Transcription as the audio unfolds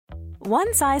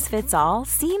One size fits all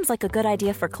seems like a good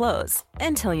idea for clothes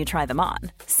until you try them on.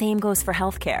 Same goes for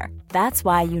healthcare. That's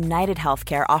why United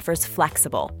Healthcare offers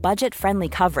flexible, budget-friendly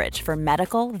coverage for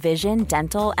medical, vision,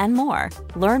 dental, and more.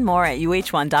 Learn more at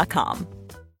uh1.com.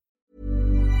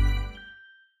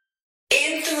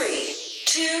 In 3,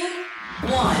 2,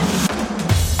 1.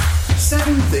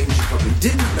 7 things you probably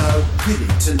didn't know you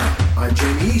need to know. I'm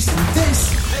Jamie East, and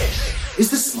this is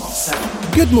the Smart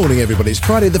 7. Good morning, everybody. It's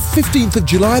Friday the 15th of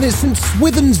July, and it's St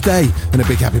Swithin's Day. And a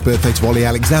big happy birthday to Ollie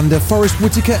Alexander, Forrest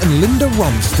Whitaker and Linda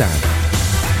Ronstadt.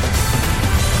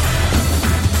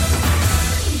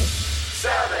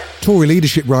 Tory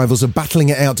leadership rivals are battling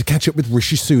it out to catch up with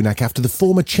Rishi Sunak after the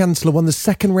former Chancellor won the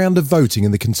second round of voting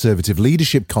in the Conservative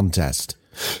leadership contest.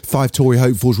 5 Tory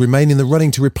hopefuls remain in the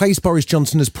running to replace Boris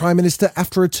Johnson as Prime Minister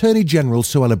after Attorney General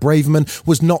Suella Braverman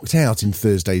was knocked out in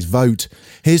Thursday's vote.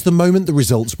 Here's the moment the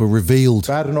results were revealed.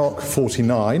 Badenoch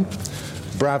 49,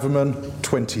 Braverman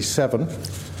 27,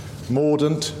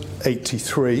 Mordaunt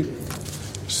 83,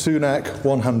 Sunak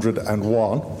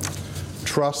 101,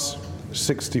 Truss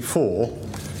 64,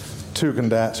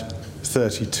 Tugendhat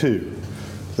 32.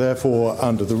 Therefore,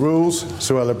 under the rules,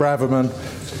 Suella Braverman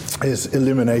is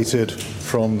eliminated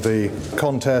from the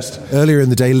contest. Earlier in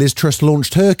the day, Liz Truss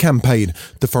launched her campaign.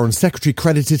 The Foreign Secretary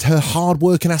credited her hard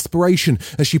work and aspiration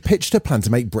as she pitched her plan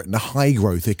to make Britain a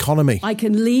high-growth economy. I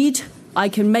can lead, I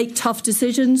can make tough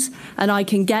decisions, and I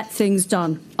can get things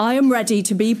done. I am ready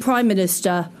to be Prime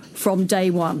Minister from day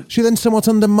one. She then somewhat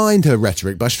undermined her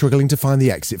rhetoric by struggling to find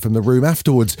the exit from the room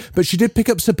afterwards, but she did pick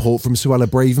up support from Suella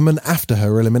Braverman after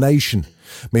her elimination.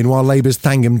 Meanwhile, Labour's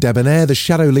Thangam Debonair, the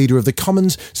shadow leader of the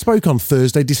Commons, spoke on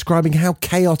Thursday describing how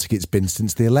chaotic it's been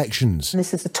since the elections.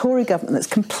 This is a Tory government that's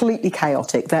completely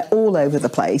chaotic. They're all over the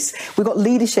place. We've got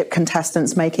leadership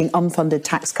contestants making unfunded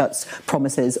tax cuts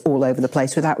promises all over the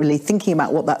place without really thinking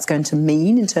about what that's going to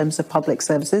mean in terms of public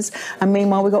services. And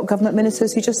meanwhile, we've got government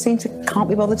ministers who just can't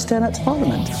be bothered to turn up to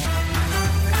Parliament.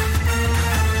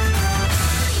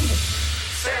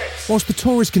 Whilst the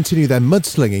Tories continue their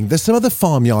mudslinging, there's some other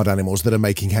farmyard animals that are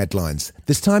making headlines.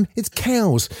 This time, it's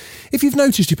cows. If you've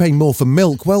noticed you're paying more for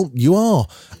milk, well, you are.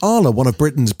 Arla, one of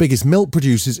Britain's biggest milk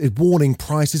producers, is warning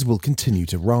prices will continue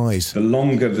to rise. The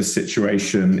longer the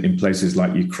situation in places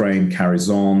like Ukraine carries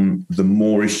on, the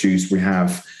more issues we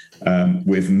have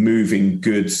with moving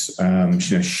goods,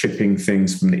 shipping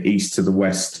things from the east to the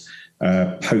west.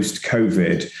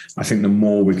 Post-COVID, I think the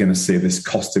more we're going to see this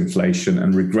cost inflation,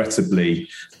 and regrettably,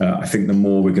 I think the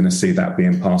more we're going to see that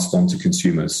being passed on to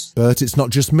consumers. But it's not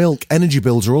just milk. Energy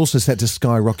bills are also set to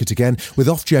skyrocket again, with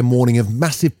Ofgem warning of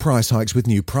massive price hikes with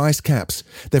new price caps.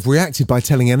 They've reacted by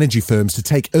telling energy firms to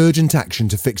take urgent action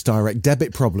to fix direct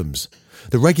debit problems.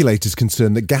 The regulator's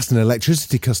concerned that gas and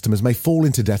electricity customers may fall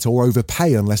into debt or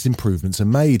overpay unless improvements are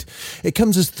made. It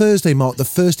comes as Thursday marked the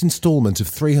first instalment of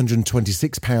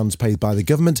 £326 paid by the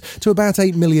government to about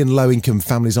 8 million low-income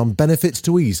families on benefits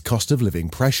to ease cost of living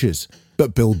pressures.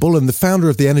 But Bill Bullen, the founder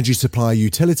of the energy supplier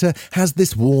Utilita, has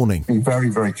this warning. Be very,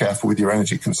 very careful with your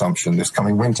energy consumption this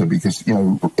coming winter because,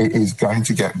 it is going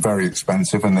to get very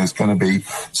expensive and there's going to be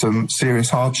some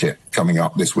serious hardship coming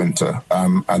up this winter.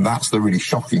 And that's the really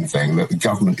shocking thing, that the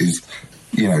government is,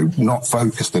 not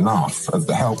focused enough of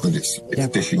the help that it's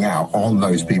dishing out on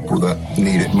those people that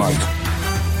need it most.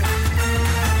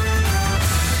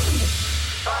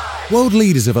 World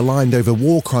leaders have aligned over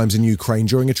war crimes in Ukraine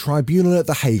during a tribunal at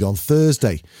The Hague on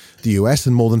Thursday. The US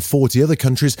and more than 40 other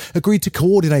countries agreed to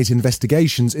coordinate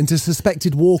investigations into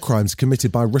suspected war crimes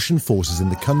committed by Russian forces in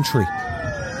the country.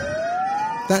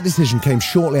 That decision came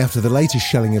shortly after the latest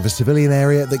shelling of a civilian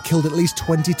area that killed at least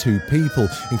 22 people,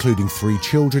 including 3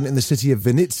 children in the city of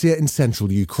Vinnytsia in central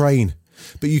Ukraine.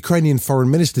 But Ukrainian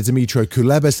Foreign Minister Dmytro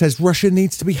Kuleba says Russia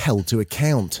needs to be held to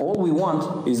account. All we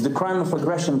want is the crime of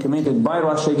aggression committed by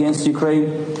Russia against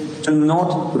Ukraine to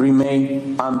not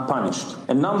remain unpunished.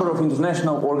 A number of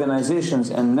international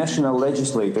organizations and national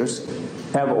legislators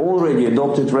have already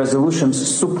adopted resolutions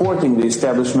supporting the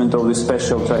establishment of this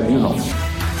special tribunal.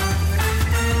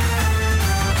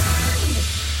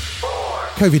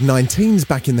 COVID-19's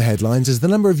back in the headlines as the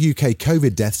number of UK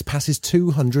COVID deaths passes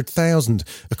 200,000,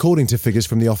 according to figures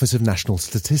from the Office of National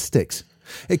Statistics.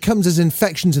 It comes as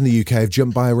infections in the UK have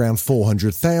jumped by around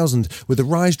 400,000, with the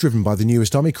rise driven by the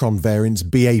newest Omicron variants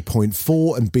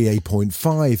BA.4 and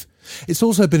BA.5. It's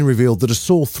also been revealed that a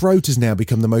sore throat has now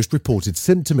become the most reported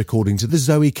symptom, according to the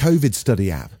Zoe COVID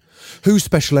study app. WHO's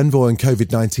Special Envoy on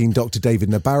COVID-19, Dr. David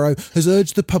Nabarro, has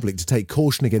urged the public to take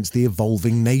caution against the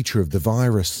evolving nature of the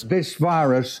virus. This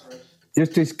virus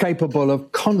just is capable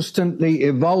of constantly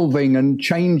evolving and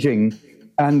changing.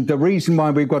 And the reason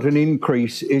why we've got an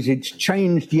increase is it's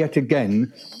changed yet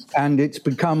again and it's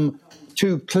become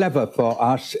too clever for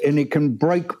us, and it can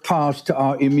break past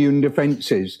our immune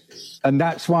defences. And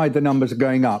that's why the numbers are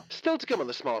going up. Still to come on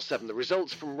the Smart 7, the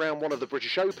results from round 1 of the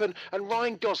British Open, and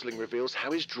Ryan Gosling reveals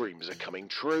how his dreams are coming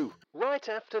true. Right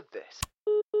after this.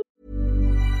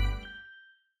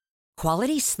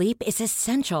 Quality sleep is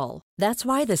essential. That's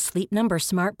why the Sleep Number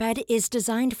Smart Bed is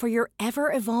designed for your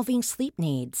ever-evolving sleep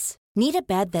needs. Need a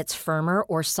bed that's firmer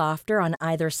or softer on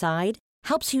either side?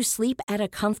 Helps you sleep at a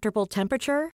comfortable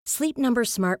temperature? Sleep Number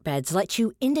Smart Beds let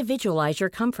you individualize your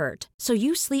comfort, so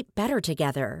you sleep better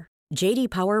together. J.D.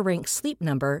 Power ranks Sleep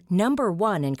Number number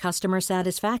 1 in customer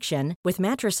satisfaction with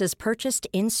mattresses purchased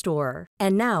in-store.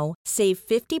 And now, save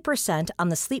 50% on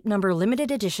the Sleep Number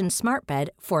Limited Edition Smart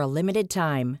Bed for a limited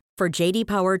time. For J.D.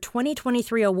 Power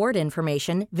 2023 award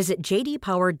information, visit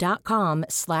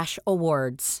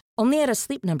jdpower.com/awards. Only at a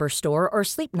Sleep Number store or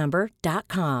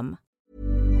sleepnumber.com.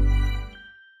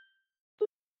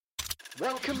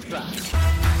 Welcome back.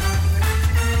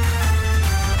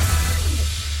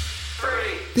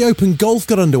 The Open Golf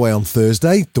got underway on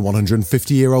Thursday. The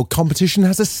 150-year-old competition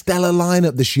has a stellar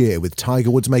lineup this year, with Tiger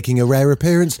Woods making a rare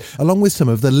appearance, along with some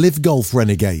of the Live Golf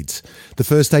renegades. The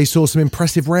first day saw some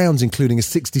impressive rounds, including a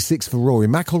 66 for Rory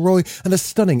McIlroy and a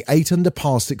stunning 8-under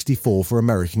par 64 for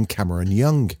American Cameron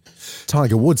Young.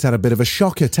 Tiger Woods had a bit of a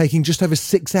shocker, taking just over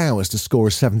 6 hours to score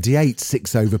a 78,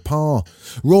 6 over par.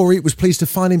 Rory was pleased to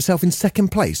find himself in second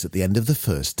place at the end of the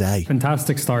first day.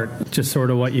 Fantastic start, just sort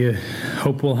of what you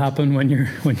hope will happen when you're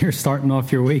starting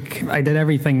off your week. I did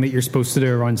everything that you're supposed to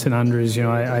do around St Andrews. You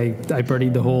know, I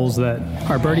birdied the holes that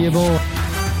are birdieable.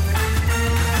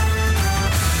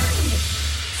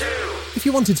 If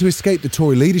you wanted to escape the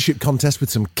Tory leadership contest with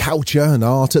some culture and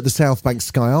art at the South Bank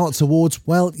Sky Arts Awards,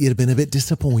 well, you'd have been a bit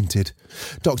disappointed.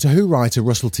 Doctor Who writer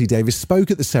Russell T Davies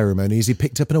spoke at the ceremony as he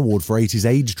picked up an award for 80s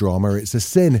age drama It's a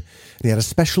Sin, and he had a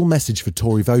special message for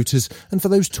Tory voters and for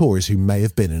those Tories who may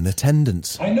have been in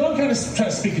attendance. I know I'm trying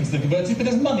to speak into the converted, but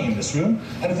there's money in this room,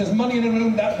 and if there's money in a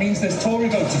room, that means there's Tory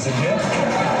voters in here.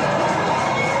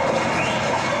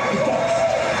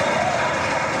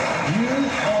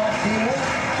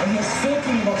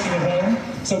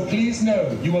 So please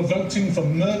know you are voting for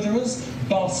murderers,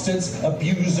 bastards,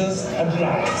 abusers and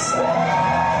liars.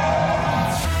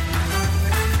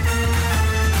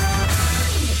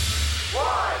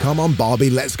 Come on,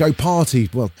 Barbie, let's go party.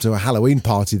 Well, to a Halloween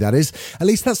party, that is. At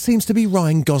least that seems to be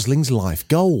Ryan Gosling's life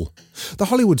goal. The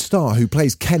Hollywood star who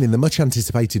plays Ken in the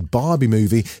much-anticipated Barbie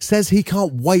movie says he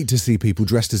can't wait to see people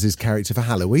dressed as his character for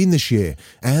Halloween this year,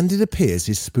 and it appears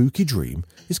his spooky dream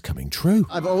is coming true.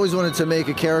 I've always wanted to make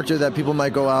a character that people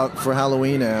might go out for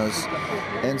Halloween as,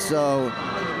 and so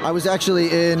I was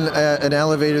actually in an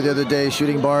elevator the other day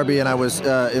shooting Barbie, and I was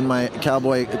in my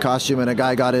cowboy costume, and a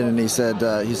guy got in and he said,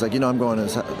 he's like, you know, I'm going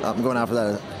out for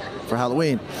that for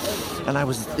Halloween, and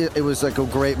it was like a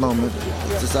great moment.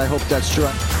 Just, I hope that's true.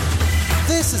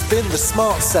 This has been the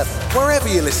Smart 7. Wherever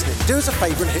you're listening, do us a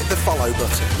favour and hit the follow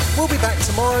button. We'll be back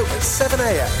tomorrow at 7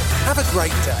 a.m. Have a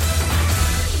great day.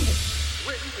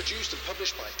 Written, produced and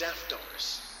published by Daft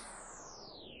Doris.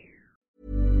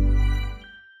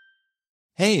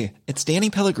 Hey, it's Danny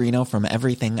Pellegrino from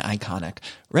Everything Iconic.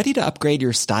 Ready to upgrade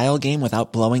your style game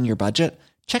without blowing your budget?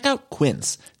 Check out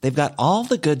Quince. They've got all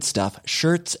the good stuff,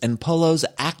 shirts and polos,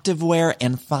 activewear,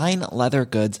 and fine leather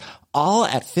goods, all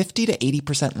at 50 to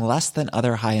 80% less than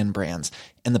other high-end brands.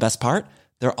 And the best part?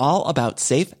 They're all about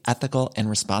safe, ethical, and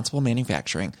responsible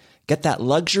manufacturing. Get that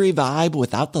luxury vibe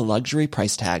without the luxury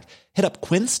price tag. Hit up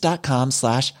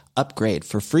quince.com/upgrade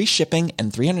for free shipping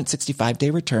and 365-day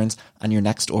returns on your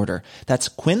next order. That's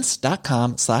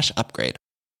quince.com/upgrade.